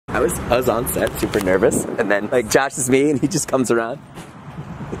I was on set, super nervous, and then like Josh is me, and he just comes around.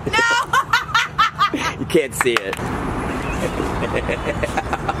 No! You can't see it.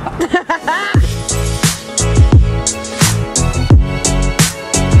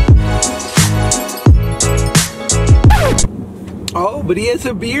 Oh, but he has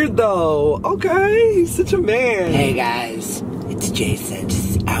a beard though. Okay, he's such a man. Hey guys, it's Jason,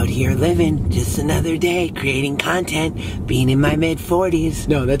 just out here living, just another day, creating content, being in my mid-40s.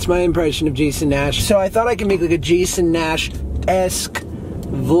 No, that's my impression of Jason Nash. So I thought I could make like a Jason Nash-esque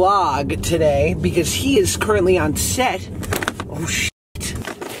vlog today because he is currently on set. Oh shit.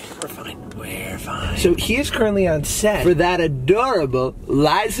 We're fine. So he is currently on set for that adorable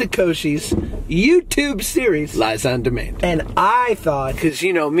Liza Koshy's YouTube series, Liza on Demand. And I thought, because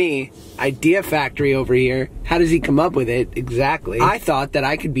you know me, Idea Factory over here, how does he come up with it exactly? I thought that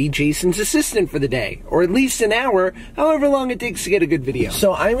I could be Jason's assistant for the day, or at least an hour, however long it takes to get a good video.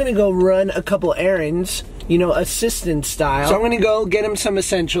 So I'm gonna go run a couple errands, you know, assistant style. So I'm gonna go get him some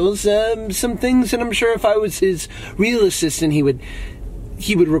essentials, some things that I'm sure if I was his real assistant, he would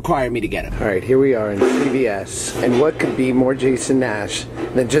require me to get him. All right, here we are in CVS, and what could be more Jason Nash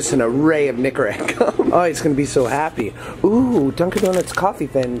than just an array of Nicorette gum? Oh, he's gonna be so happy. Ooh, Dunkin' Donuts coffee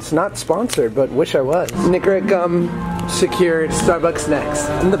thins, not sponsored, but wish I was. Nicorette gum, secured, Starbucks next.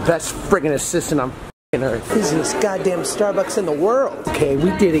 I'm the best friggin' assistant on earth. Busiest goddamn Starbucks in the world. Okay, we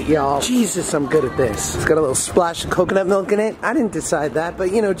did it, y'all. Jesus, I'm good at this. It's got a little splash of coconut milk in it. I didn't decide that,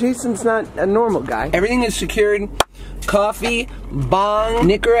 but you know, Jason's not a normal guy. Everything is secured. Coffee, bong,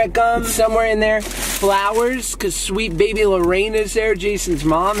 Nicorette gum, somewhere in there. Flowers, because sweet baby Lorraine is there, Jason's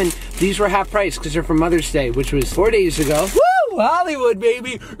mom, and these were half price because they're from Mother's Day, which was 4 days ago. Woo! Hollywood,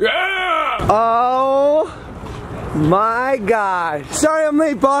 baby! Yeah! Oh my gosh. Sorry I'm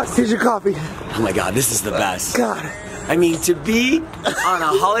late, boss. Here's your coffee. Oh my god, this is the best. God. I mean, to be on a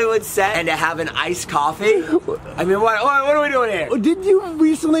Hollywood set and to have an iced coffee. I mean, what are we doing here? Did you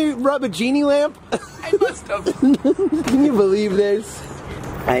recently rub a genie lamp? I must have. Can you believe this?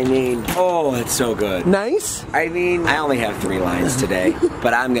 I mean, oh, it's so good. Nice? I mean, I only have 3 lines today,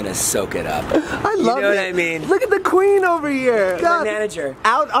 but I'm gonna soak it up. I love it. You know what I mean? Look at the queen over here. My manager.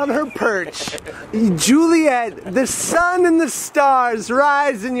 Out on her perch. Juliet, the sun and the stars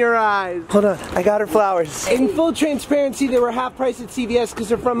rise in your eyes. Hold on, I got her flowers. In full transparency, they were half price at CVS because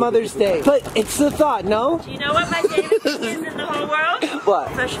they're from Mother's Day. But it's the thought, no? Do you know what my favorite thing is in the whole world? What?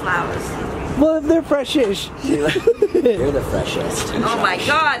 Fresh flowers. Well, if they're freshish. You're the freshest. Oh my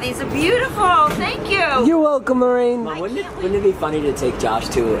god, these are beautiful. Thank you. You're welcome, Lorraine. Mom, wouldn't it be funny to take Josh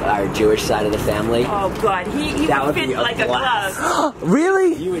to our Jewish side of the family? Oh god, he would fit like a glove.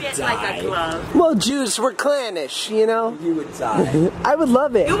 Really? You would Fit die. like a glove. Well, Jews, we're clannish, you know? You would die. I would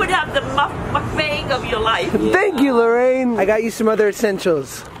love it. You would have the mukbang of your life. Yeah. Thank you, Lorraine. I got you some other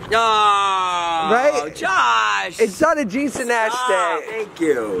essentials. Oh, Right? Josh! It's not a Jason Nash day. Thank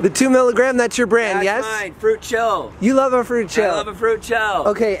you. The 2 milligram, that's your brand, That's yes? mine. Fruit chill. You love a fruit chill. I love a fruit chill.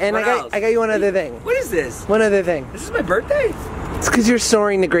 Okay, and What else? I got you one other thing. What is this? One other thing. This is my birthday? It's because you're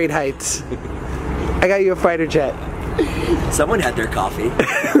soaring to great heights. I got you a fighter jet. Someone had their coffee. I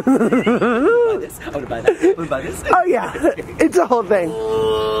want to buy that. I want to buy this. Oh yeah, it's a whole thing.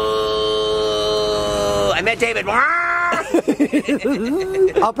 Oh, I met David.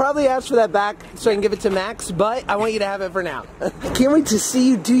 I'll probably ask for that back so I can give it to Max, but I want you to have it for now. I can't wait to see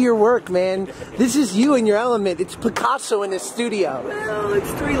you do your work, man. This is you in your element. It's Picasso in his studio. Well, it's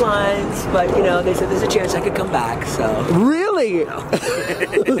 3 lines, but you know, they said there's a chance I could come back, so. Really?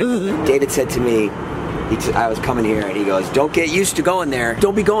 David said to me, I was coming here and he goes, don't get used to going there.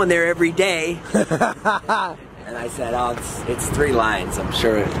 Don't be going there every day. And I said, oh, it's 3 lines, I'm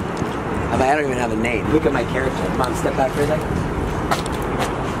sure. I don't even have a name. Look at my character. Mom, step back for a second.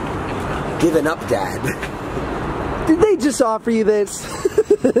 Giving up, Dad. Did they just offer you this?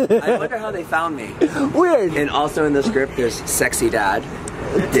 I wonder how they found me. Weird. And also in the script, there's sexy dad.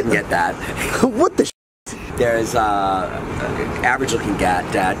 Didn't get that. What the There's average looking dad.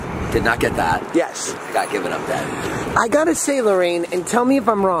 Did not get that. Yes. Got given up, Dad. I gotta say, Lorraine, and tell me if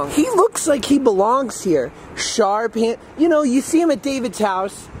I'm wrong, he looks like he belongs here. Sharp, you know, you see him at David's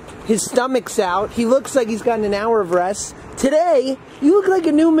house, his stomach's out, he looks like he's gotten an hour of rest. Today, you look like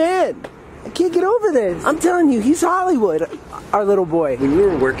a new man. I can't get over this. I'm telling you, he's Hollywood, our little boy. When you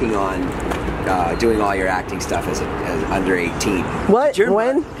were working on doing all your acting stuff as under 18. What?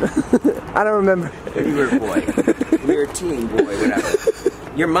 When? I don't remember. You were a boy. You were a teen boy, whatever.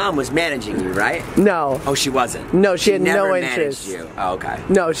 Your mom was managing you, right? No. Oh, she wasn't? No, she had never no managed interest. You. Oh, okay.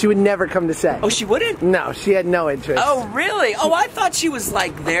 No, she would never come to set. Oh, she wouldn't? No, she had no interest. Oh, really? Oh, I thought she was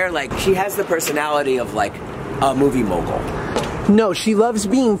like there, like, she has the personality of like a movie mogul. No, she loves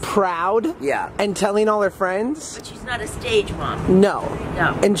being proud. Yeah. And telling all her friends. But she's not a stage mom. No.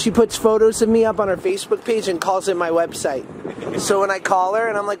 No. And she puts photos of me up on her Facebook page and calls it my website. So when I call her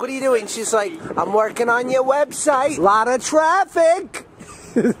and I'm like, what are you doing? She's like, I'm working on your website. Lot of traffic.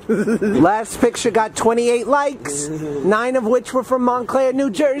 Last picture got 28 likes, 9 of which were from Montclair, New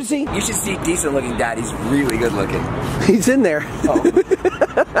Jersey. You should see decent looking dad. He's really good looking. He's in there. Oh.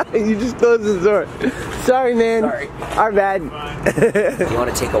 You just closed the door. Sorry, man. Sorry. Our bad. You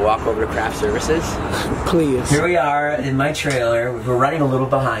want to take a walk over to Craft Services? Please. Here we are in my trailer. We're running a little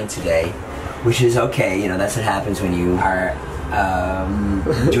behind today, which is okay. You know, that's what happens when you are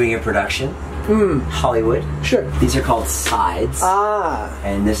doing a production. Hollywood. Sure. These are called sides. Ah.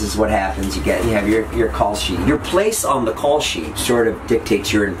 And this is what happens. You have your call sheet. Your place on the call sheet sort of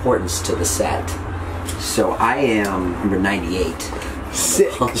dictates your importance to the set. So I am number 98.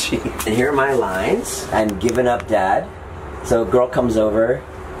 Sick. Call sheet. And here are my lines. I'm giving up dad. So a girl comes over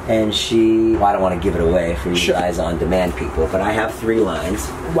and she, well, I don't want to give it away for you guys on demand people, but I have 3 lines.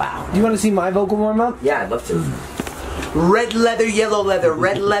 Wow. Do you want to see my vocal warm up? Yeah, I'd love to. Red leather, yellow leather,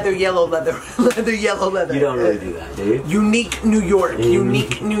 red leather, yellow leather, leather, yellow leather. You don't really do that, do you? Unique New York,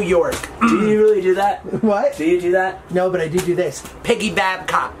 unique New York. Do you really do that? What? Do you do that? No, but I do this. Peggy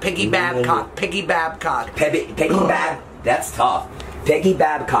Babcock, Peggy Babcock, Peggy Babcock. Peggy Bab. That's tough. Peggy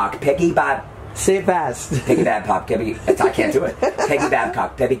Babcock, Peggy Bab. Say it fast. Peggy Babcock, Peggy. I can't do it. Peggy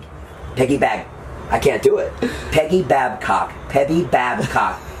Babcock, Peggy Bab. I can't do it. Peggy Babcock, Peggy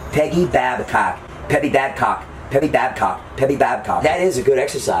Babcock, Peggy Babcock, Peggy Babcock. Pebby Babcock. Pebby Babcock. That is a good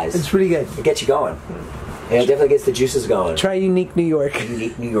exercise. It's pretty good. It gets you going. Yeah, it definitely gets the juices going. Try Unique New York.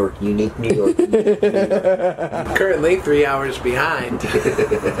 Unique New York. Unique New York. Unique New York. Currently 3 hours behind.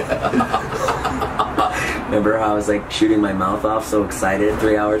 Remember how I was like shooting my mouth off so excited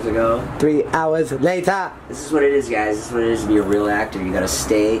 3 hours ago? 3 hours later. This is what it is, guys. This is what it is to be a real actor. You gotta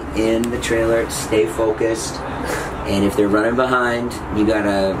stay in the trailer, stay focused, and if they're running behind, you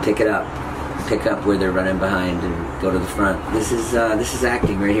gotta pick it up. Pick up where they're running behind and go to the front. This is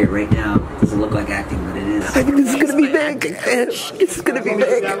acting right here, right now. Doesn't look like acting, but it is. I think this is gonna be big. This is gonna be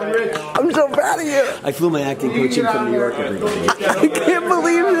big. I'm so proud of you. I flew my acting coach in from New York, everybody. I can't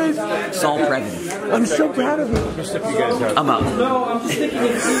believe this. Saul Previn. I'm so proud of you. I'm out.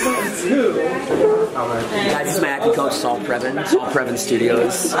 Guys, this is my acting coach, Saul Previn. Saul Previn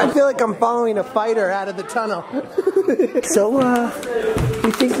Studios. I feel like I'm following a fighter out of the tunnel. So,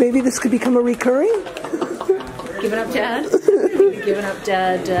 you think maybe this could become a recurring? Giving up dad? Giving up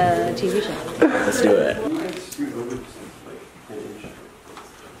dad TV show. Let's do it.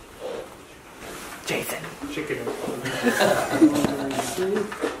 Jason.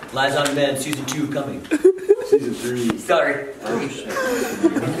 Liza on Demand, Season 2 coming. Season 3. Sorry. That's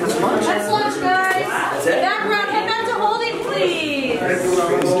lunch, guys. That's it? Background, head back to holding, please.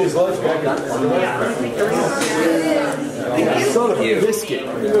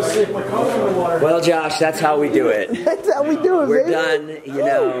 Well, Josh, that's how we do it. That's how we do it, We're baby. done. You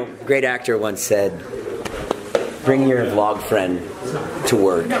know, a great actor once said, bring your vlog friend to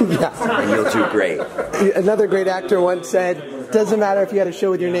work and you'll do great. Another great actor once said, doesn't matter if you had a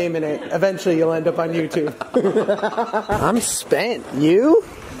show with your name in it, eventually you'll end up on YouTube. I'm spent. You?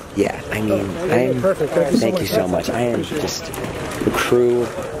 Yeah, I mean, thank you so much. I am just, the crew,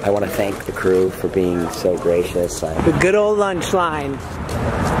 I want to thank the crew for being so gracious. The good old lunch line.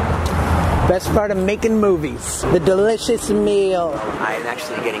 Best part of making movies. The delicious meal. I'm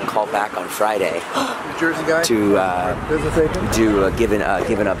actually getting called back on Friday Jersey guy? to do Giving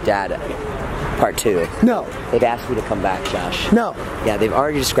Up Dad Part 2. No. They've asked me to come back, Josh. No. Yeah, they've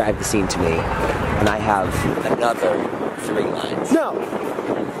already described the scene to me, and I have another 3 lines. No.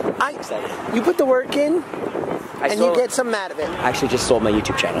 You put the work in, and you get something out of it. I actually just sold my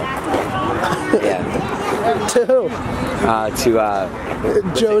YouTube channel. Yeah. To who?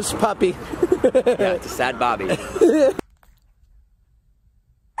 To Joe's puppy. yeah, to Sad Bobby.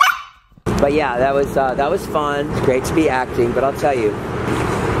 But yeah, that was fun. It's great to be acting, but I'll tell you,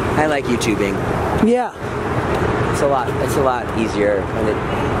 I like YouTubing. Yeah. It's a lot easier, and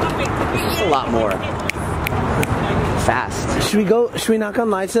it's just a lot more fast. Should we knock on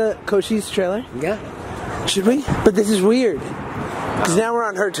Liza Koshy's trailer? Yeah. Should we? But this is weird. Because now we're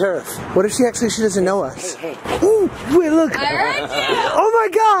on her turf. What if she doesn't know us? Hey. Ooh, wait, look. I heard you. Oh my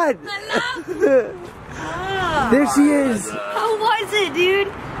God. I love There she is. How was it, dude?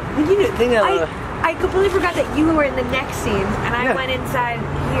 I completely forgot that you were in the next scene, and I went inside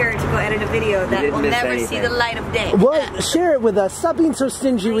here to go edit a video that will never see the light of day. Well, share it with us. Stop being so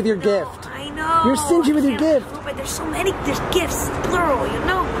stingy with your gift. I know. know. You're stingy with your gift. But there's so many. There's gifts, plural. You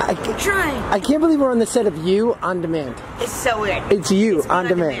know. I'm trying. I can't believe we're on the set of You on Demand. It's so weird. It's You on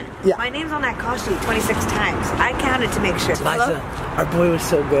demand. Yeah. My name's on that call sheet 26 times. I counted to make sure. Liza, our boy was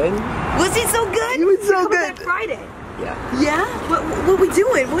so good. Was he so good? He was so How about good. that Friday. Yeah. Yeah? What we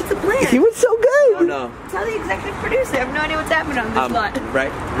doing? What's the plan? He was so good. No. Tell the executive producer. I have no idea what's happening on this lot.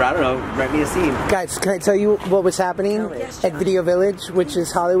 Right, I don't know. Write me a scene. Guys, can I tell you what was happening Yes, at Video Village, which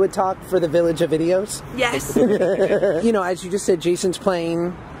is Hollywood talk for the Village of Videos? Yes. You know, as you just said, Jason's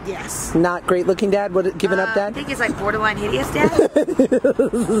playing Yes. not great looking dad. What, giving up I dad? think it's like borderline hideous dad.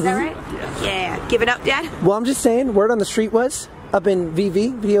 Is that right? Yeah. Giving up dad? Well, I'm just saying, word on the street was, up in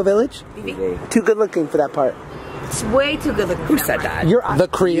VV, Video Village, too good looking for that part. It's way too good looking. Who said that? You're the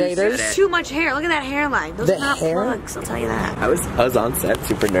creators. There's too much hair. Look at that hairline. Those The are not hair? plugs, I'll tell you that. I was on set,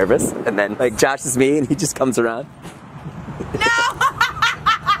 super nervous, and then like Josh is me, and he just comes around.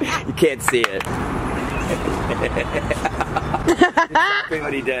 No! You can't see it. Exactly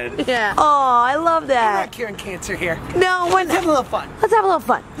what he did. Yeah. Oh, I love that. Curing cancer here. No, when, Let's have a little fun. let's have a little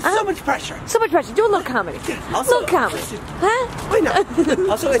fun. So much pressure. So much pressure. Do a little comedy. Also- little comedy. Huh? Why not?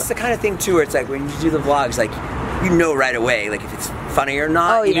 Also, it's the kind of thing too where it's like when you do the vlogs, like you know right away, like if it's funny or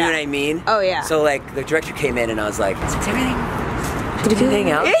not. Oh, You know yeah. what I mean? Oh, yeah. So like the director came in and I was like, "Is everything? Did you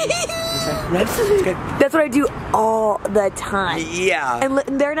Anything else?" That's what I do all the time. Yeah. And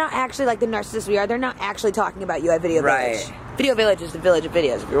they're not actually like the narcissists we are. They're not actually talking about you at Video Right. Village. Video Village is the village of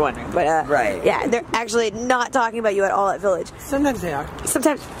videos, if you're wondering. But Right. yeah, they're actually not talking about you at all at Village. Sometimes they are.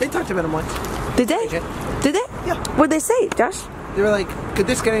 Sometimes, They talked about him once. did they? did. Did they? Yeah. What'd they say, Josh? They were like, could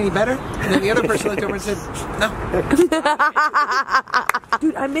this get any better? And then the other person looked over and said, no.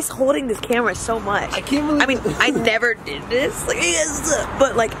 Dude, I miss holding this camera so much. I can't believe I mean, I never did this, like,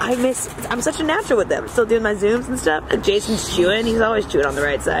 but like I'm such a natural with them. Still doing my zooms and stuff. And Jason's chewing. He's always chewing on the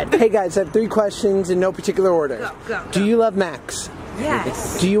right side. Hey guys, I have 3 questions in no particular order. Go. Do you love Max?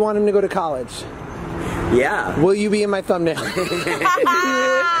 Yes. Do you want him to go to college? Yeah. Will you be in my thumbnail?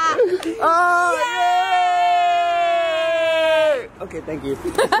 Oh, yay! Okay, thank you.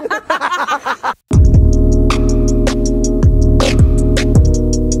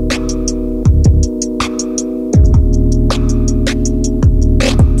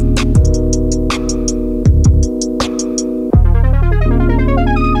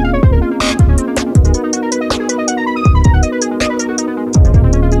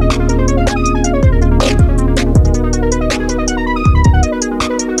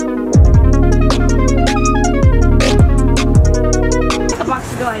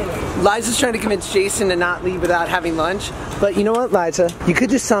 Liza's trying to convince Jason to not leave without having lunch. But you know what, Liza? You could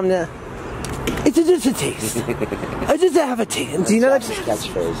just tell him to... It's just a taste. I just have a taste. Do you know that's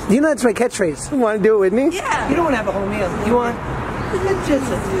catchphrase? Do you know that's my catchphrase? You want to do it with me? Yeah. You don't want to have a whole meal. You want... It's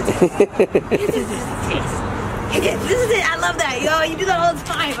just a taste. This is it. I love that. Yo, you do that all the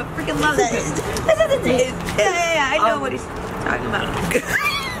time. I freaking love that. This is it. Yeah. I know what he's talking about.